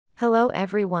Hello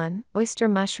everyone, oyster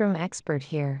mushroom expert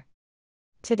here.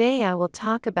 Today I will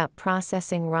talk about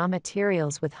processing raw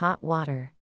materials with hot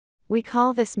water. We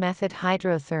call this method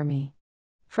hydrothermy.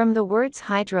 From the words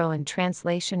hydro in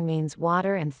translation means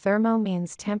water and thermo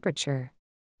means temperature.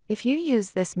 If you use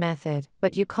this method,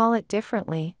 but you call it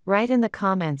differently, write in the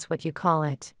comments what you call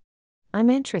it.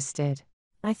 I'm interested.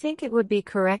 I think it would be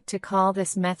correct to call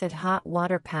this method hot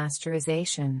water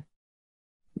pasteurization.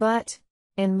 But,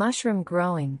 in mushroom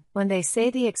growing, when they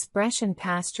say the expression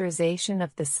pasteurization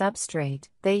of the substrate,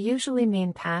 they usually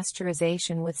mean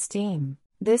pasteurization with steam.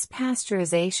 This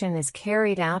pasteurization is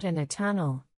carried out in a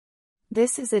tunnel.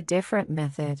 This is a different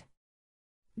method.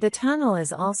 The tunnel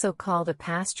is also called a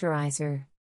pasteurizer.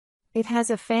 It has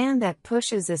a fan that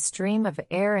pushes a stream of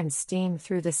air and steam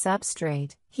through the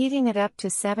substrate, heating it up to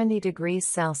 70 degrees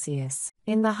Celsius.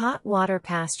 In the hot water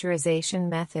pasteurization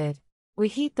method, we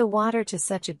heat the water to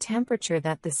such a temperature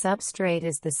that the substrate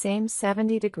is the same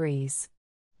 70 degrees.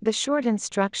 The short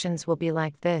instructions will be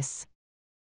like this.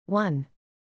 1.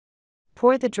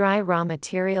 Pour the dry raw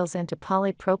materials into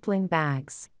polypropylene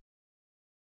bags.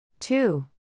 2.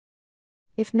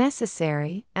 If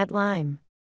necessary, add lime.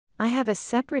 I have a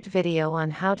separate video on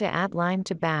how to add lime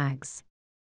to bags.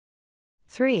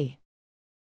 3.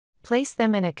 Place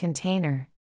them in a container.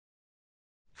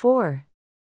 4.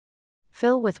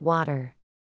 Fill with water.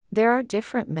 There are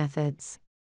different methods.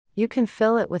 You can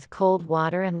fill it with cold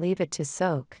water and leave it to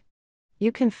soak.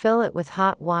 You can fill it with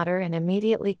hot water and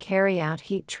immediately carry out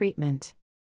heat treatment.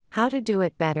 How to do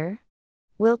it better?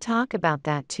 We'll talk about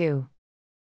that too.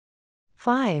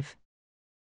 5.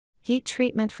 Heat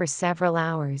treatment for several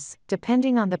hours,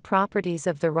 depending on the properties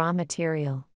of the raw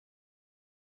material.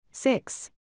 6.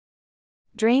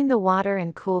 Drain the water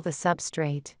and cool the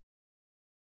substrate.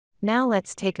 Now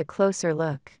let's take a closer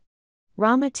look.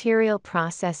 Raw material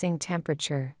processing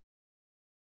temperature.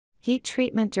 Heat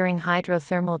treatment during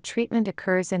hydrothermal treatment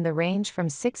occurs in the range from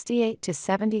 68 to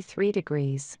 73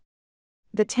 degrees.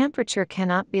 The temperature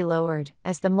cannot be lowered,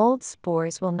 as the mold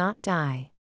spores will not die.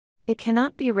 It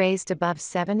cannot be raised above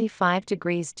 75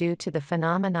 degrees due to the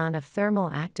phenomenon of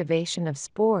thermal activation of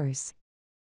spores.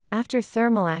 After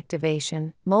thermal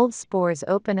activation, mold spores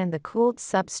open in the cooled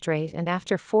substrate, and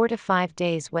after 4 to 5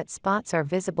 days wet spots are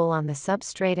visible on the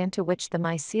substrate into which the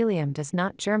mycelium does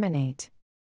not germinate.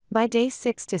 By day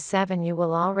 6 to 7 you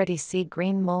will already see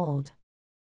green mold.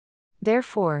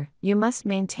 Therefore, you must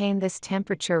maintain this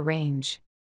temperature range.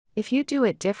 If you do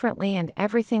it differently and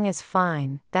everything is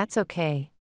fine, that's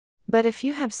okay. But if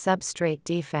you have substrate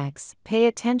defects, pay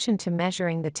attention to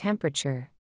measuring the temperature.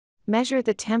 Measure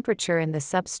the temperature in the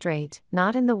substrate,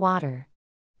 not in the water.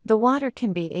 The water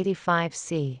can be 85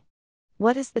 C.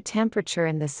 What is the temperature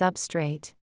in the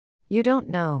substrate? You don't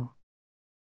know.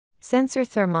 Sensor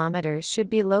thermometers should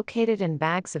be located in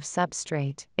bags of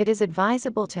substrate. It is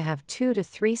advisable to have 2 to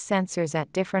 3 sensors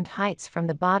at different heights from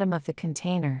the bottom of the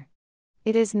container.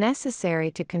 It is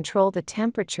necessary to control the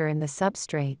temperature in the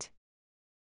substrate.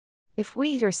 If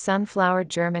wheat or sunflower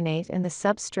germinate in the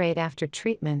substrate after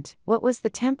treatment, what was the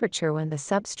temperature when the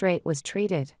substrate was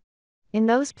treated? In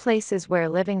those places where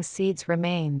living seeds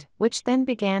remained, which then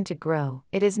began to grow,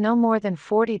 it is no more than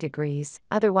 40 degrees,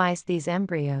 otherwise these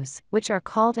embryos, which are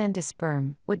called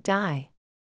endosperm, would die.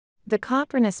 The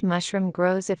coprinus mushroom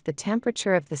grows if the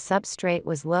temperature of the substrate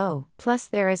was low, plus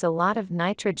there is a lot of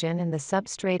nitrogen in the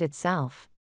substrate itself.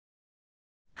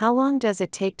 How long does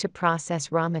it take to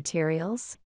process raw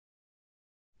materials?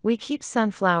 We keep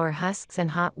sunflower husks in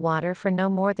hot water for no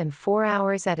more than 4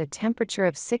 hours at a temperature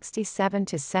of 67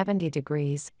 to 70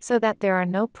 degrees, so that there are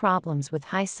no problems with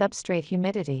high substrate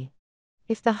humidity.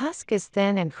 If the husk is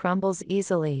thin and crumbles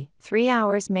easily, 3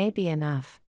 hours may be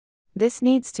enough. This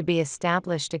needs to be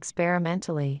established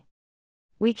experimentally.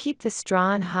 We keep the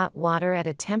straw in hot water at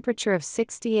a temperature of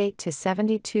 68 to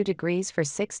 72 degrees for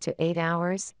 6 to 8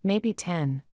 hours, maybe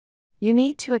 10. You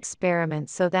need to experiment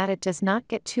so that it does not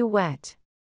get too wet.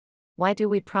 Why do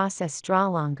we process straw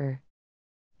longer?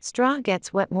 Straw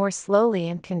gets wet more slowly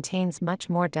and contains much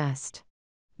more dust.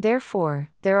 Therefore,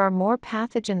 there are more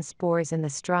pathogen spores in the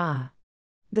straw.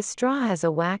 The straw has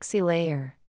a waxy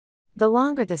layer. The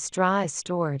longer the straw is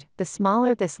stored, the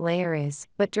smaller this layer is,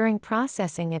 but during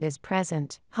processing it is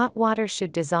present. Hot water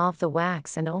should dissolve the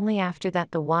wax, and only after that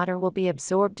the water will be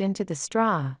absorbed into the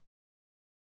straw.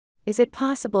 Is it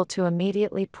possible to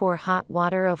immediately pour hot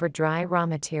water over dry raw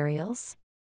materials?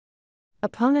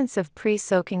 Opponents of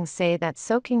pre-soaking say that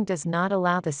soaking does not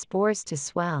allow the spores to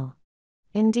swell.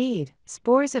 Indeed,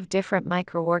 spores of different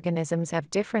microorganisms have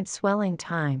different swelling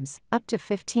times, up to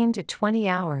 15 to 20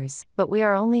 hours, but we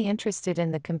are only interested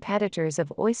in the competitors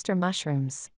of oyster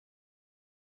mushrooms.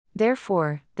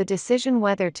 Therefore, the decision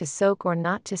whether to soak or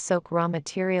not to soak raw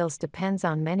materials depends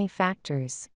on many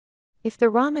factors. If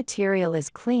the raw material is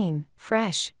clean,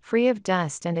 fresh, free of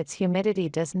dust and its humidity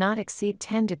does not exceed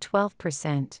 10 to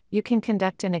 12%, you can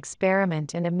conduct an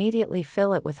experiment and immediately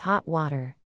fill it with hot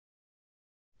water.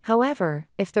 However,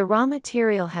 if the raw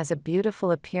material has a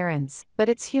beautiful appearance, but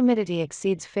its humidity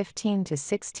exceeds 15 to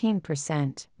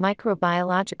 16%,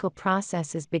 microbiological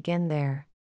processes begin there,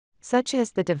 such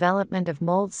as the development of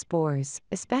mold spores,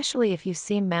 especially if you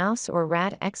see mouse or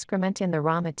rat excrement in the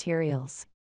raw materials.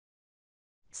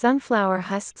 Sunflower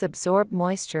husks absorb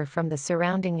moisture from the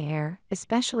surrounding air,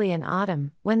 especially in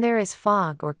autumn, when there is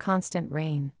fog or constant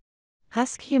rain.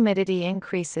 Husk humidity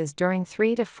increases during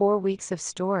 3 to 4 weeks of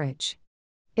storage.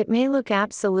 It may look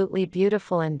absolutely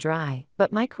beautiful and dry,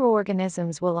 but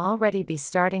microorganisms will already be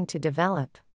starting to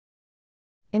develop.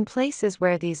 In places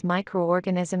where these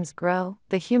microorganisms grow,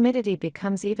 the humidity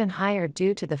becomes even higher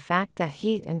due to the fact that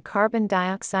heat and carbon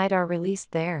dioxide are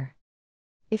released there.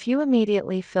 If you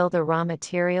immediately fill the raw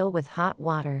material with hot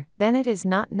water, then it is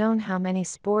not known how many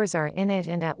spores are in it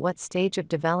and at what stage of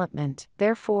development.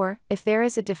 Therefore, if there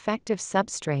is a defective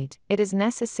substrate, it is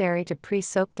necessary to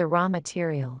pre-soak the raw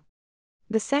material.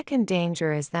 The second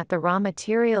danger is that the raw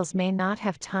materials may not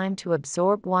have time to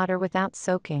absorb water without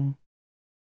soaking.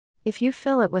 If you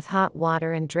fill it with hot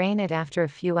water and drain it after a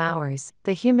few hours,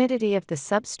 the humidity of the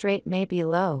substrate may be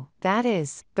low, that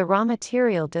is, the raw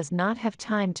material does not have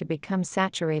time to become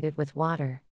saturated with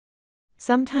water.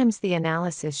 Sometimes the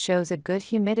analysis shows a good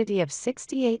humidity of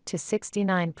 68 to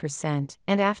 69%,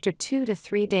 and after 2 to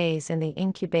 3 days in the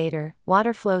incubator,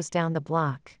 water flows down the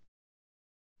block.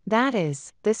 That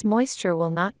is, this moisture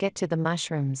will not get to the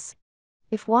mushrooms.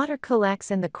 If water collects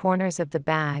in the corners of the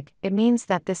bag, it means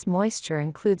that this moisture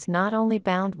includes not only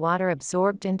bound water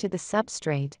absorbed into the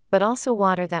substrate, but also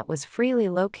water that was freely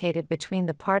located between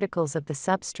the particles of the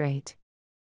substrate.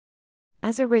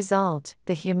 As a result,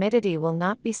 the humidity will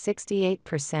not be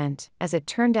 68%, as it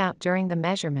turned out during the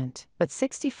measurement, but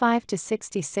 65 to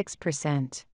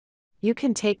 66%. You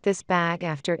can take this bag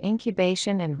after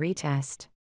incubation and retest.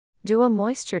 Do a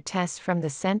moisture test from the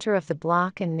center of the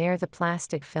block and near the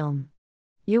plastic film.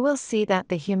 You will see that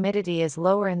the humidity is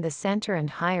lower in the center and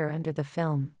higher under the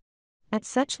film. At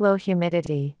such low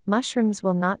humidity, mushrooms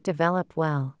will not develop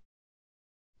well.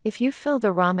 If you fill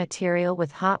the raw material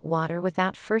with hot water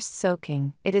without first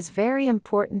soaking, it is very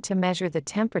important to measure the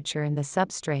temperature in the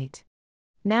substrate.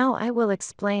 Now I will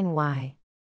explain why.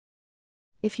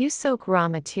 If you soak raw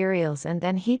materials and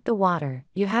then heat the water,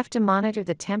 you have to monitor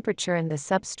the temperature in the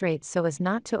substrate so as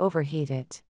not to overheat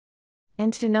it,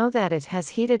 and to know that it has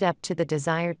heated up to the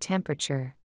desired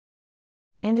temperature.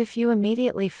 And if you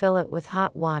immediately fill it with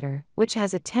hot water, which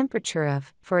has a temperature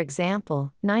of, for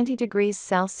example, 90 degrees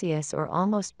Celsius or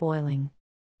almost boiling,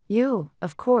 you,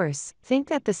 of course, think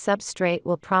that the substrate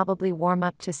will probably warm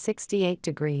up to 68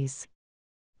 degrees.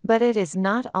 But it is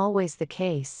not always the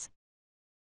case.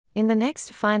 In the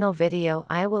next final video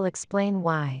I will explain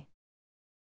why,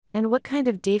 and what kind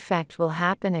of defect will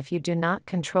happen if you do not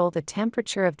control the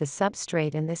temperature of the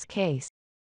substrate in this case.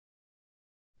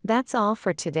 That's all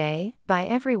for today. Bye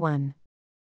everyone.